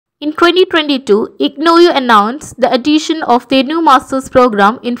In 2022, IGNOU announced the addition of their new master's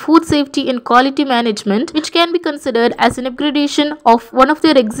program in Food Safety and Quality Management, which can be considered as an upgradation of one of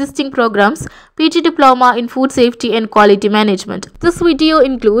their existing programs, PG Diploma in Food Safety and Quality Management. This video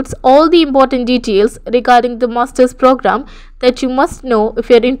includes all the important details regarding the master's program that you must know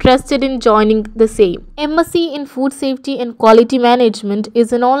if you are interested in joining the same. MSc in Food Safety and Quality Management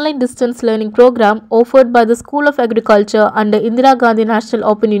is an online distance learning program offered by the School of Agriculture under Indira Gandhi National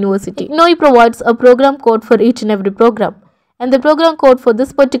Open University. IGNOU provides a program code for each and every program, and the program code for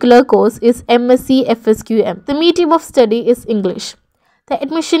this particular course is MSc FSQM. The medium of study is English. The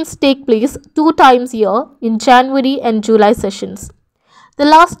admissions take place 2 times a year in January and July sessions. The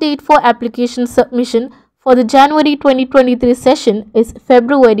last date for application submission for the January 2023 session is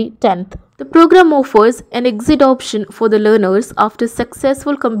February 10th. The program offers an exit option for the learners after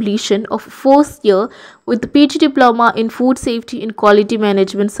successful completion of first year with the PG Diploma in Food Safety and Quality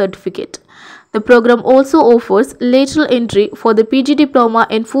Management certificate. The program also offers lateral entry for the PG Diploma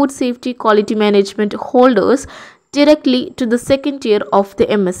in Food Safety Quality Management holders directly to the second year of the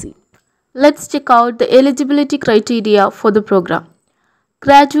MSc. Let's check out the eligibility criteria for the program.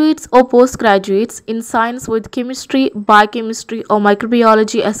 Graduates or postgraduates in science with chemistry, biochemistry or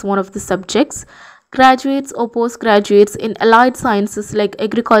microbiology as one of the subjects. Graduates or postgraduates in allied sciences like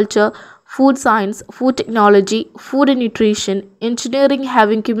agriculture, food science, food technology, food and nutrition, engineering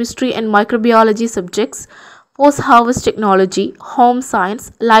having chemistry and microbiology subjects, post-harvest technology, home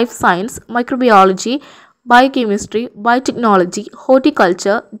science, life science, microbiology, biochemistry, biotechnology,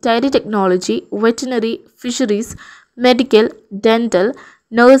 horticulture, dairy technology, veterinary, fisheries, medical, dental,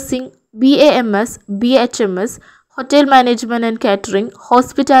 nursing, BAMS, BHMS, hotel management and catering,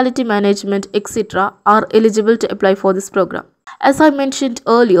 hospitality management, etc. are eligible to apply for this program. As I mentioned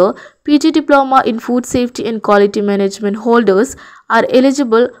earlier, PG Diploma in Food Safety and Quality Management holders are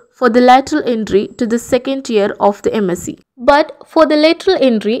eligible for the lateral entry to the second year of the MSc. But for the lateral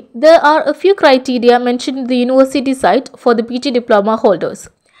entry, there are a few criteria mentioned in the university site for the PG Diploma holders.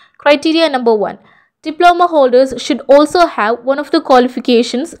 Criteria number 1. Diploma holders should also have one of the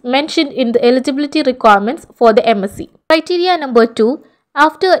qualifications mentioned in the eligibility requirements for the MSc. Criteria number 2.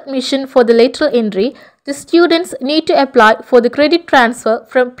 After admission for the lateral entry, the students need to apply for the credit transfer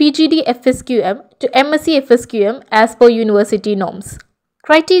from PGDFSQM to MSc FSQM as per university norms.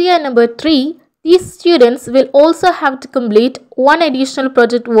 Criteria number 3. These students will also have to complete one additional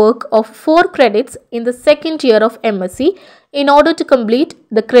project work of 4 credits in the second year of MSc in order to complete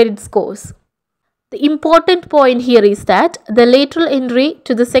the credit scores. The important point here is that the lateral entry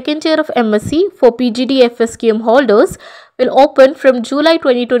to the second year of MSc for PGDFSQM holders will open from July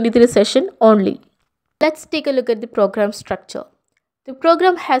 2023 session only. Let's take a look at the program structure. The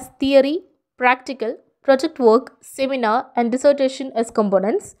program has theory, practical, project work, seminar and dissertation as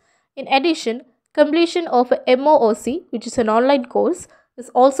components. In addition, completion of a MOOC, which is an online course, is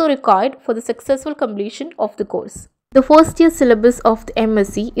also required for the successful completion of the course. The first year syllabus of the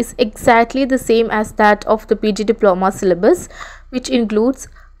MSc is exactly the same as that of the PG Diploma syllabus, which includes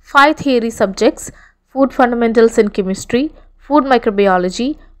 5 theory subjects: food fundamentals and chemistry, food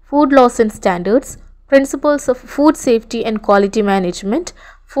microbiology, food laws and standards, principles of food safety and quality management,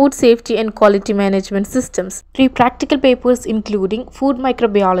 food safety and quality management systems, 3 practical papers including food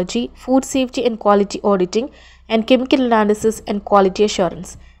microbiology, food safety and quality auditing, and chemical analysis and quality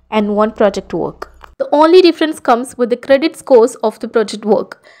assurance, and 1 project work. The only difference comes with the credit scores of the project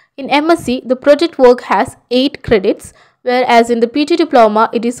work. In MSc, the project work has 8 credits, whereas in the PG Diploma,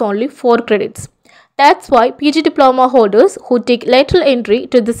 it is only 4 credits. That's why PG Diploma holders who take lateral entry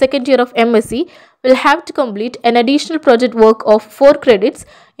to the second year of MSc will have to complete an additional project work of 4 credits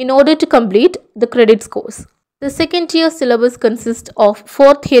in order to complete the credit scores. The second year syllabus consists of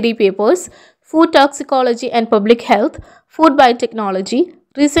 4 theory papers: food toxicology and public health, food biotechnology,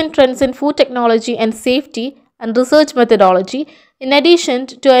 recent trends in food technology and safety, and research methodology, in addition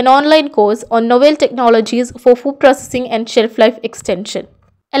to an online course on novel technologies for food processing and shelf life extension.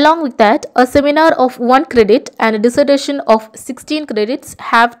 Along with that, a seminar of 1 credit and a dissertation of 16 credits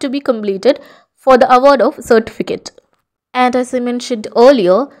have to be completed for the award of certificate. And as I mentioned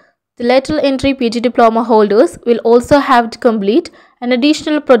earlier, the lateral entry PG Diploma holders will also have to complete an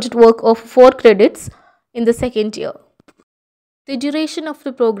additional project work of 4 credits in the second year. The duration of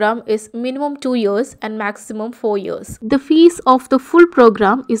the program is minimum 2 years and maximum 4 years. The fees of the full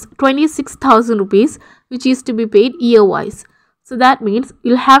program is 26,000 rupees, which is to be paid year-wise. So that means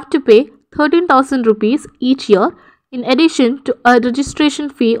you'll have to pay 13,000 rupees each year in addition to a registration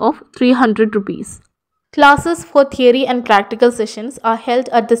fee of 300 rupees. Classes for theory and practical sessions are held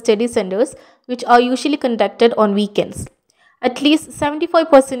at the study centers, which are usually conducted on weekends. At least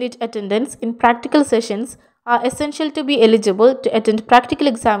 75% attendance in practical sessions are essential to be eligible to attend practical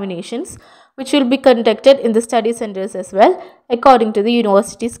examinations, which will be conducted in the study centers as well, according to the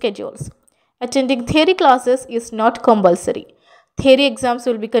university schedules. Attending theory classes is not compulsory. Theory exams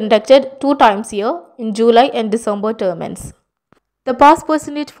will be conducted 2 times a year in July and December terms. The pass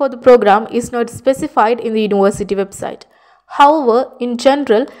percentage for the program is not specified in the university website. However, in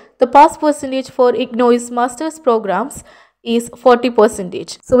general, the pass percentage for IGNOU's master's programs is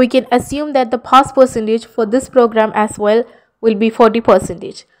 40%. So we can assume that the pass percentage for this program as well will be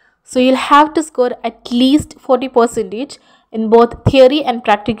 40%. So you'll have to score at least 40% in both theory and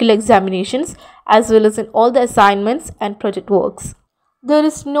practical examinations, as well as in all the assignments and project works. There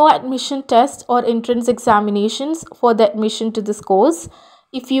is no admission test or entrance examinations for the admission to this course.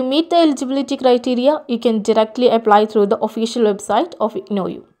 If you meet the eligibility criteria, you can directly apply through the official website of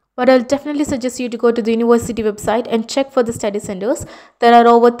IGNOU. But I'll definitely suggest you to go to the university website and check for the study centers. There are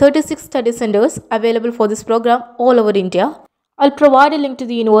over 36 study centers available for this program all over India. I'll provide a link to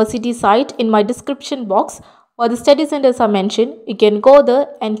the university site in my description box where the study centers are mentioned. You can go there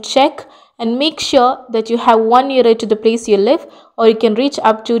and check and make sure that you have 1 year to the place you live, or you can reach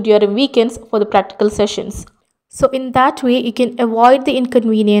up to during weekends for the practical sessions. So in that way, you can avoid the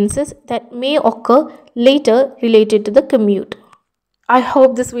inconveniences that may occur later related to the commute. I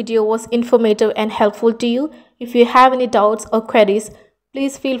hope this video was informative and helpful to you. If you have any doubts or queries,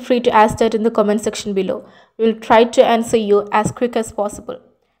 please feel free to ask that in the comment section below. We will try to answer you as quick as possible.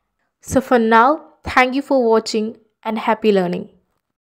 So for now, thank you for watching and happy learning.